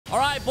All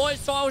right, boys.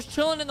 So I was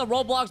chilling in the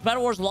Roblox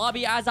BedWars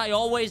lobby as I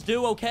always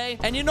do, okay?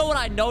 And you know what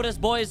I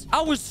noticed, boys?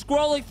 I was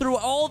scrolling through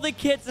all the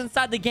kits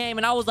inside the game,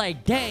 and I was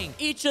like, dang,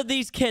 each of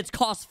these kits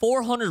cost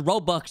 400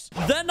 Robux.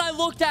 Then I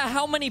looked at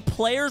how many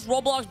players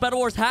Roblox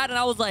BedWars had, and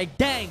I was like,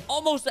 dang,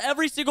 almost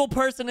every single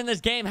person in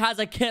this game has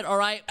a kit, all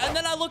right? And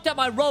then I looked at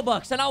my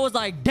Robux, and I was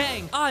like,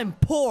 dang, I'm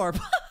poor.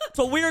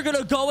 So we are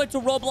gonna go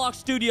into Roblox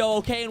Studio,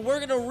 okay? And we're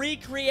gonna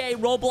recreate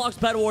Roblox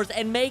BedWars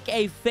and make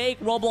a fake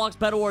Roblox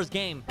BedWars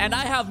game. And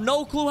I have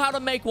no clue how to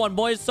make one,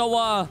 boys.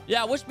 So,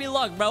 yeah, wish me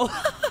luck, bro.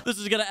 This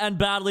is gonna end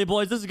badly,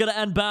 boys. This is gonna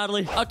end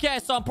badly. Okay,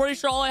 so I'm pretty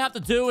sure all I have to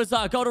do is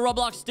go to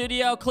Roblox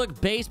Studio, click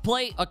base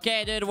plate.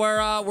 Okay, dude,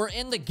 we're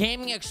in the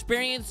gaming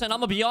experience, and I'm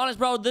gonna be honest,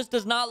 bro, this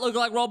does not look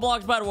like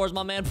Roblox BedWars,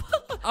 my man.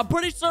 I'm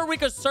pretty sure we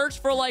could search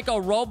for like a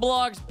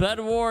Roblox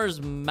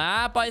BedWars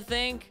map, I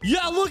think.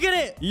 Yeah, look at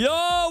it.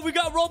 Yo, we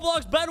got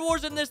Roblox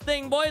BedWars in this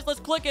thing, boys. Let's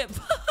click it.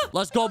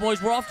 Let's go,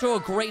 boys. We're off to a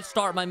great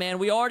start, my man.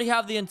 We already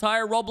have the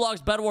entire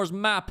Roblox BedWars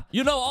map.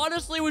 You know,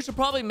 honestly, we should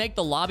probably make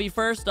the lobby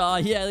first.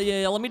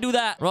 Yeah. Let me do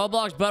that.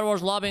 Roblox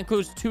BedWars lobby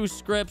includes 2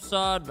 scripts.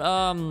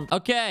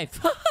 Okay.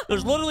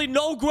 There's literally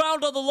no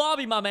ground on the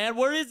lobby, my man.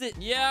 Where is it?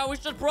 Yeah, we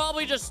should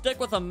probably just stick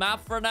with a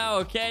map for now,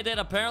 okay, dude?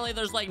 Apparently,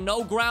 there's like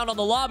no ground on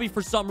the lobby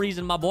for some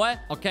reason, my boy.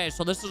 Okay,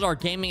 so this is our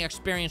gaming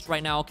experience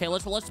right now. Okay,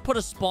 let's put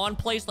a spawn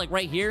place like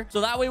right here.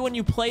 So that way, when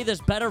you play this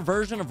better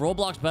version of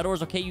Roblox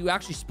BedWars, okay, you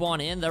actually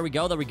spawn in. There we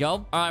go.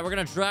 All right, we're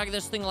gonna drag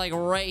this thing like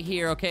right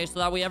here, okay? So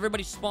that way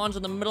everybody spawns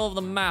in the middle of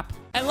the map.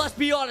 And let's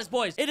be honest,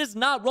 boys, it is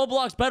not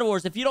Roblox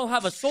BedWars if you don't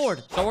have a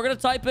sword. So we're gonna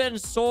type in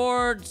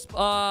sword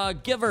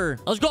giver.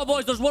 Let's go,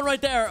 boys. There's one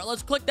right there.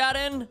 Let's click that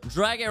in.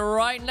 Drag it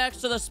right next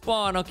to the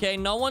spawn, okay?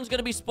 No one's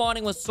gonna be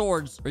spawning with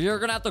swords. You're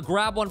gonna have to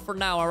grab one for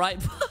now, all right?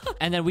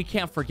 And then we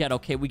can't forget,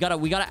 okay? We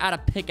gotta add a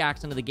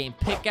pickaxe into the game.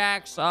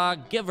 Pickaxe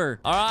giver.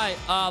 All right.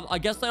 I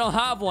guess they don't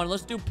have one.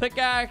 Let's do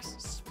pickaxe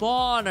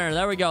spawner.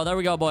 There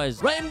we go,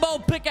 boys. Rainbow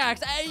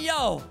pickaxe. Hey,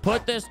 yo.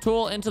 Put this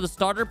tool into the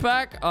starter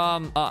pack.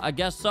 I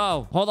guess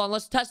so. Hold on.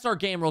 Let's test our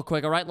game real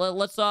quick. All right.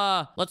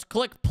 Let's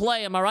click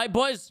play. Am I right,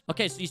 boys?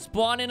 Okay. So you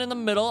spawn in the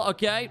middle.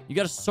 Okay. You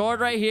got a sword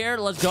right here.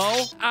 Let's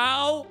go.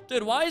 Ow.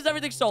 Dude, why is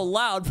everything so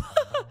loud?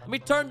 Let me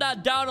turn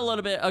that down a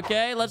little bit.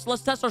 Okay.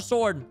 Let's test our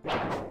sword.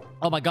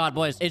 Oh my god,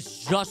 boys.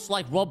 It's just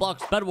like Roblox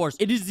BedWars.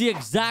 It is the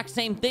exact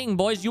same thing,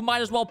 boys. You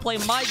might as well play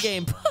my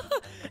game.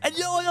 And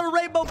yo, I got a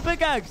rainbow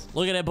pickaxe.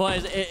 Look at it,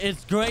 boys.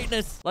 It's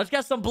greatness. Let's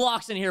get some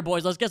blocks in here,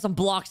 boys. Let's get some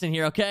blocks in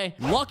here, okay?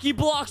 Lucky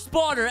block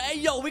spawner. Hey,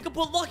 yo, we can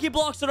put lucky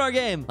blocks in our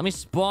game. Let me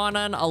spawn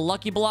on a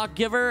lucky block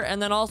giver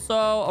and then also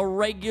a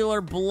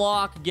regular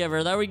block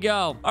giver. There we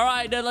go. All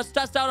right, then let's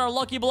test out our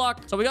lucky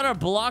block. So we got our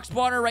block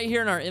spawner right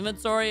here in our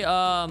inventory.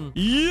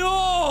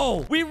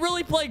 Yo, we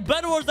really playing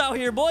BedWars out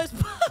here, boys.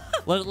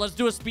 Let's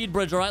do a speed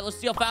bridge, all right? Let's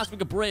see how fast we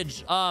can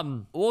bridge.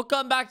 We'll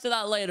come back to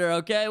that later,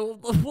 okay?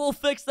 We'll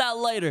fix that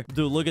later.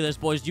 Dude, look at this,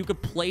 boys. You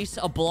could place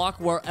a block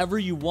wherever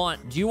you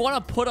want. Do you want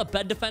to put a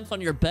bed defense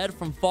on your bed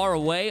from far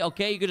away?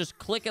 Okay, you could just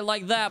click it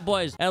like that,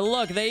 boys. And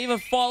look, they even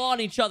fall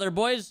on each other,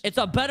 boys. It's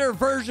a better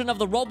version of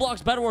the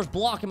Roblox BedWars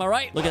block, am I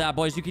right? Look at that,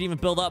 boys. You can even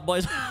build up,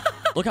 boys.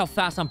 Look how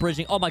fast I'm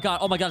bridging. Oh my god,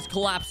 it's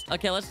collapsed.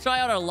 Okay, let's try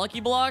out our lucky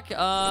block.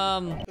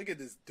 Look at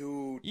this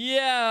dude.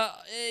 Yeah,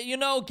 you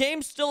know,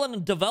 game's still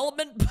in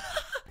development.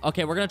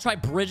 Okay, we're gonna try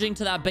bridging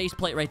to that base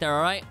plate right there,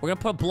 all right? We're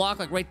gonna put a block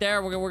like right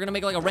there. We're gonna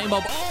make it like a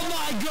rainbow.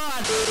 Oh my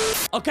god!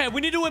 Okay,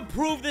 we need to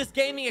improve this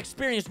gaming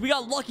experience. We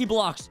got lucky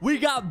blocks. We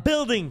got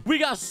building. We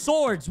got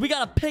swords. We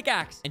got a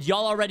pickaxe. And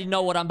y'all already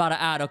know what I'm about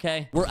to add,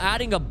 okay? We're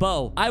adding a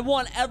bow. I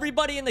want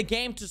everybody in the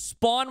game to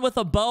spawn with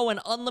a bow and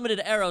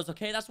unlimited arrows,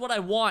 okay? That's what I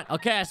want.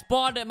 Okay, I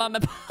spawned it, my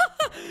man.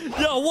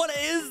 Yo, what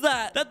is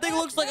that? That thing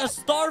looks like a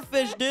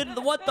starfish, dude.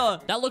 What the?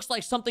 That looks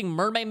like something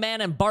Mermaid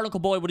Man and Barnacle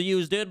Boy would have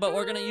used, dude. But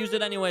we're gonna use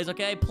it anyways,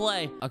 okay?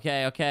 Play.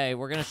 Okay.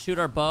 We're gonna shoot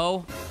our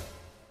bow.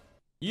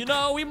 You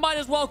know, we might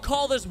as well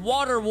call this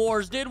Water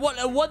Wars, dude. What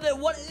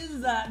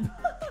is that?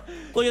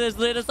 Look at this,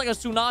 dude. It's like a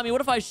tsunami.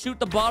 What if I shoot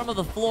the bottom of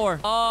the floor?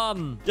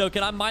 Yo,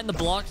 can I mine the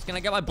blocks? Can I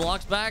get my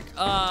blocks back?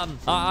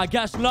 I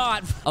guess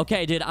not.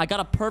 Okay, dude, I got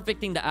a perfect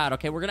thing to add,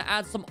 okay? We're gonna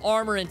add some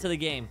armor into the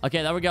game.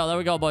 Okay, there we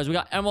go, boys. We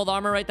got emerald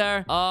armor right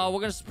there. We're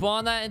gonna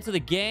spawn that into the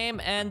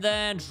game and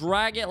then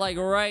drag it like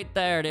right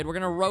there, dude. We're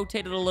gonna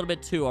rotate it a little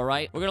bit too, all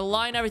right? We're gonna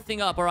line everything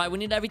up, all right? We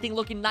need everything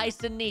looking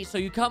nice and neat. So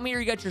you come here,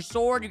 you get your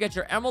sword, you get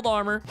your emerald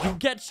armor, you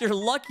get your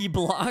lucky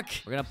block.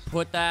 We're gonna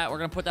put that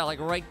like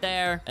right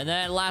there. And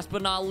then last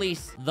but not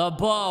least, the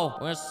bow. We're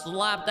gonna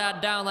slap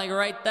that down like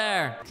right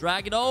there.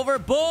 Drag it over.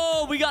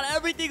 Boom! We got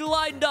everything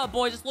lined up,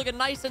 boys. It's looking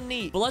nice and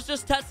neat. But let's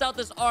just test out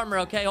this armor,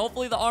 okay?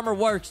 Hopefully the armor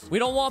works. We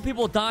don't want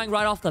people dying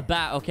right off the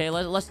bat, okay?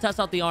 Let's test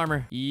out the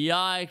armor.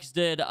 Yikes,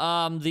 dude.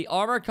 The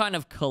armor kind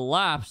of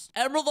collapsed.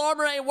 Emerald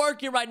armor ain't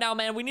working right now,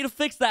 man. We need to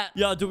fix that.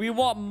 Yo, do we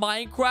want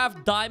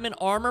Minecraft diamond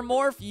armor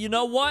morph? You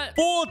know what?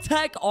 Full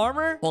tech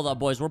armor? Hold up,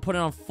 boys. We're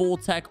putting on full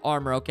tech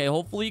armor, okay?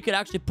 Hopefully you could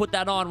actually put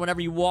that on whenever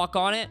you walk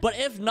on it. But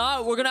if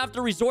not, we're gonna have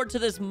to resort to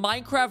this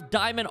Minecraft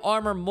diamond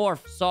armor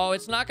morph. So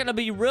it's not gonna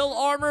be real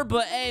armor,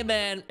 but hey,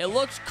 man, it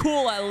looks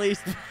cool at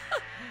least.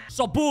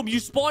 So boom, you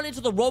spawn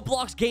into the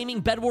Roblox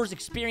gaming BedWars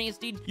experience,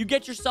 dude. You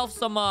get yourself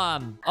some,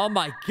 oh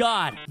my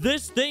God.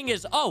 This thing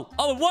is, oh,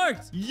 it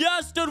worked.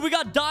 Yes, dude, we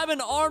got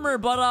diamond armor,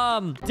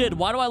 but, dude,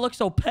 why do I look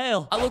so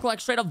pale? I look like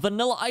straight up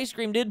vanilla ice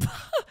cream, dude.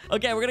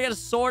 Okay, we're gonna get a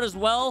sword as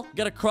well.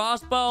 Get a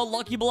crossbow,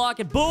 lucky block,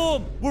 and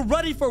boom. We're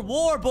ready for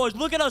war, boys.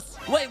 Look at us.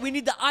 Wait, we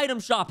need the item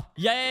shop.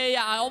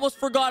 Yeah. I almost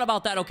forgot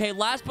about that, okay?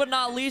 Last but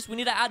not least, we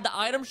need to add the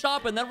item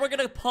shop, and then we're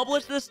gonna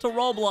publish this to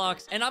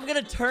Roblox, and I'm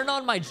gonna turn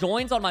on my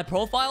joins on my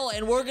profile,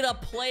 and we're gonna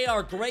play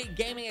our great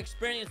gaming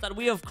experience that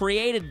we have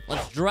created.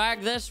 Let's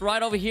drag this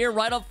right over here,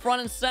 right up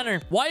front and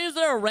center. Why is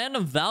there a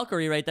random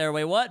Valkyrie right there?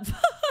 Wait, what?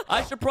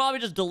 I should probably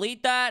just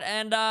delete that,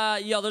 and,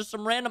 yo, there's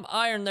some random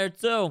iron there,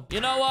 too.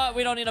 You know what?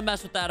 We don't need to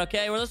mess with that,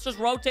 okay? Well, let's just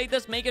rotate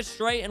this, make it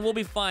straight, and we'll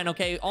be fine,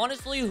 okay?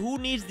 Honestly, who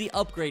needs the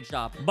upgrade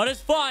shop? But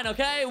it's fine,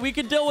 okay? We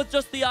can deal with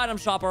just the item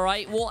shop, all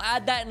right? We'll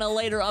add that in a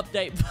later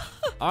update.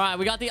 All right,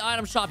 we got the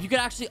item shop. You can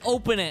actually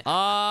open it.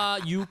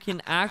 You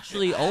can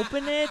actually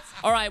open it?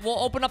 All right, we'll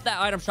open up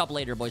that item shop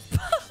later, boys.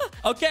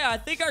 Okay, I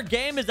think our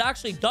game is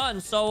actually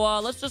done. So,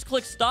 let's just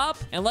click stop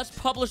and let's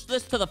publish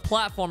this to the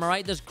platform, all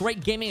right? This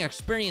great gaming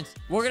experience.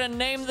 We're gonna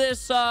name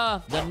this,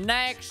 the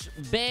next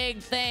big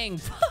thing.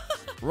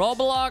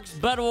 Roblox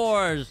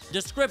BedWars.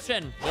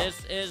 Description.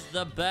 This is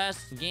the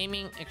best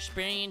gaming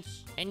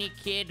experience any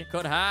kid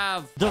could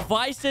have.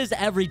 Devices,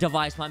 every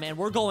device, my man.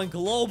 We're going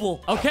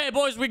global. Okay,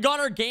 boys, we got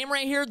our game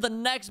right here. The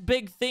next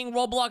big thing,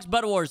 Roblox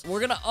BedWars. We're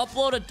gonna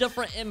upload a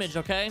different image,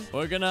 okay?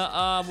 We're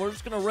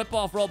just gonna rip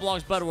off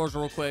Roblox BedWars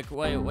real quick.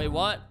 Wait,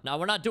 what? No,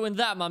 we're not doing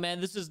that, my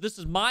man. This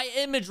is my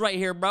image right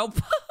here, bro.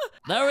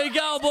 There we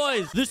go,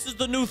 boys. This is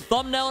the new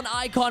thumbnail and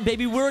icon,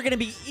 baby. We're gonna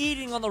be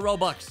eating on the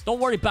Robux. Don't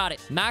worry about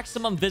it.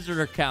 Maximum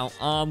visitor count.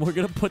 We're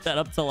gonna put that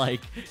up to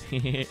like...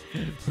 we're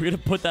gonna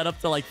put that up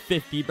to like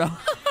 50, bro.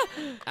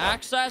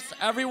 Access,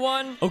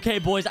 everyone. Okay,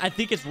 boys, I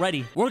think it's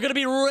ready. We're gonna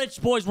be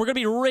rich, boys. We're gonna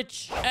be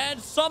rich. And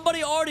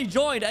somebody already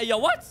joined. Hey, yo,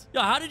 what?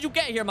 Yo, how did you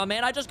get here, my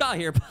man? I just got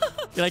here.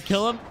 Can I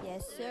kill him?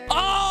 Yes, sir.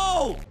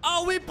 Oh,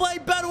 we play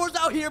BedWars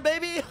out here,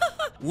 baby.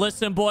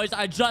 Listen, boys,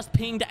 I just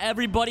pinged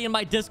everybody in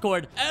my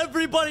Discord.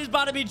 Everybody's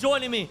about to be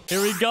joining me.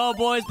 Here we go,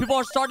 boys. People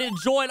are starting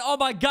to join. Oh,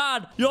 my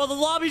God. Yo, the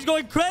lobby's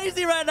going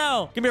crazy right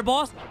now. Come here,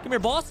 boss. Come here,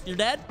 boss. You're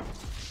dead.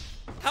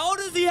 How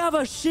does he have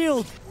a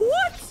shield?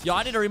 What? Yo,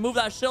 I need to remove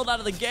that shield out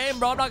of the game,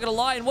 bro. I'm not gonna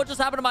lie. And what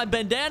just happened to my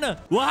bandana?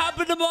 What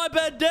happened to my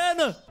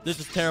bandana? This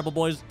is terrible,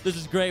 boys. This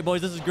is great,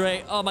 boys. This is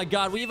great. Oh, my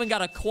God. We even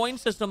got a coin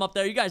system up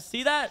there. You guys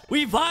see that?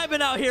 We vibing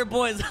out here,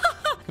 boys.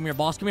 Come here,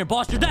 boss. Come here,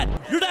 boss. You're dead.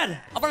 You're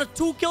dead. I'm on a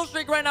 2-kill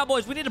streak right now,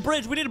 boys. We need a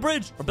bridge. We need a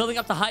bridge. We're building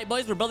up to height,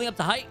 boys. We're building up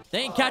to height. They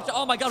ain't catch it.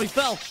 Oh, my God. We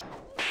fell.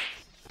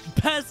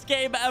 Best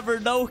game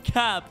ever. No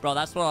cap. Bro,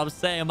 that's what I'm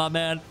saying, my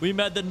man. We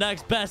made the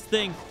next best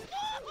thing.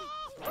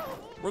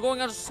 We're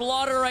going on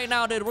slaughter right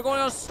now, dude. We're going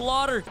on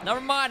slaughter.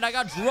 Never mind. I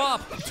got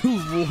dropped.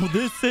 Dude,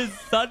 this is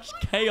such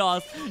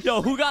chaos.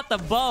 Yo, who got the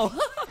bow?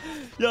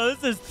 Yo,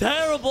 this is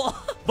terrible.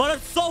 But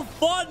it's so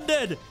fun,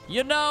 dude.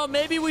 You know,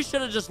 maybe we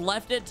should have just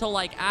left it to,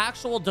 like,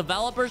 actual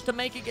developers to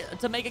make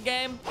a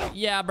game.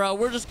 Yeah, bro.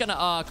 We're just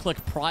gonna,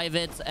 click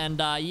private and,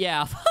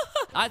 yeah.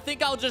 I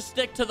think I'll just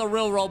stick to the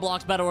real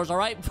Roblox BedWars, all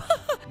right?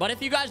 But if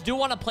you guys do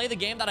want to play the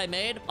game that I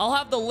made, I'll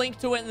have the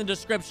link to it in the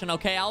description,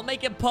 okay? I'll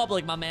make it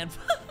public, my man.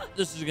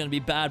 This is gonna be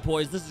bad,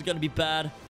 boys. This is gonna be bad.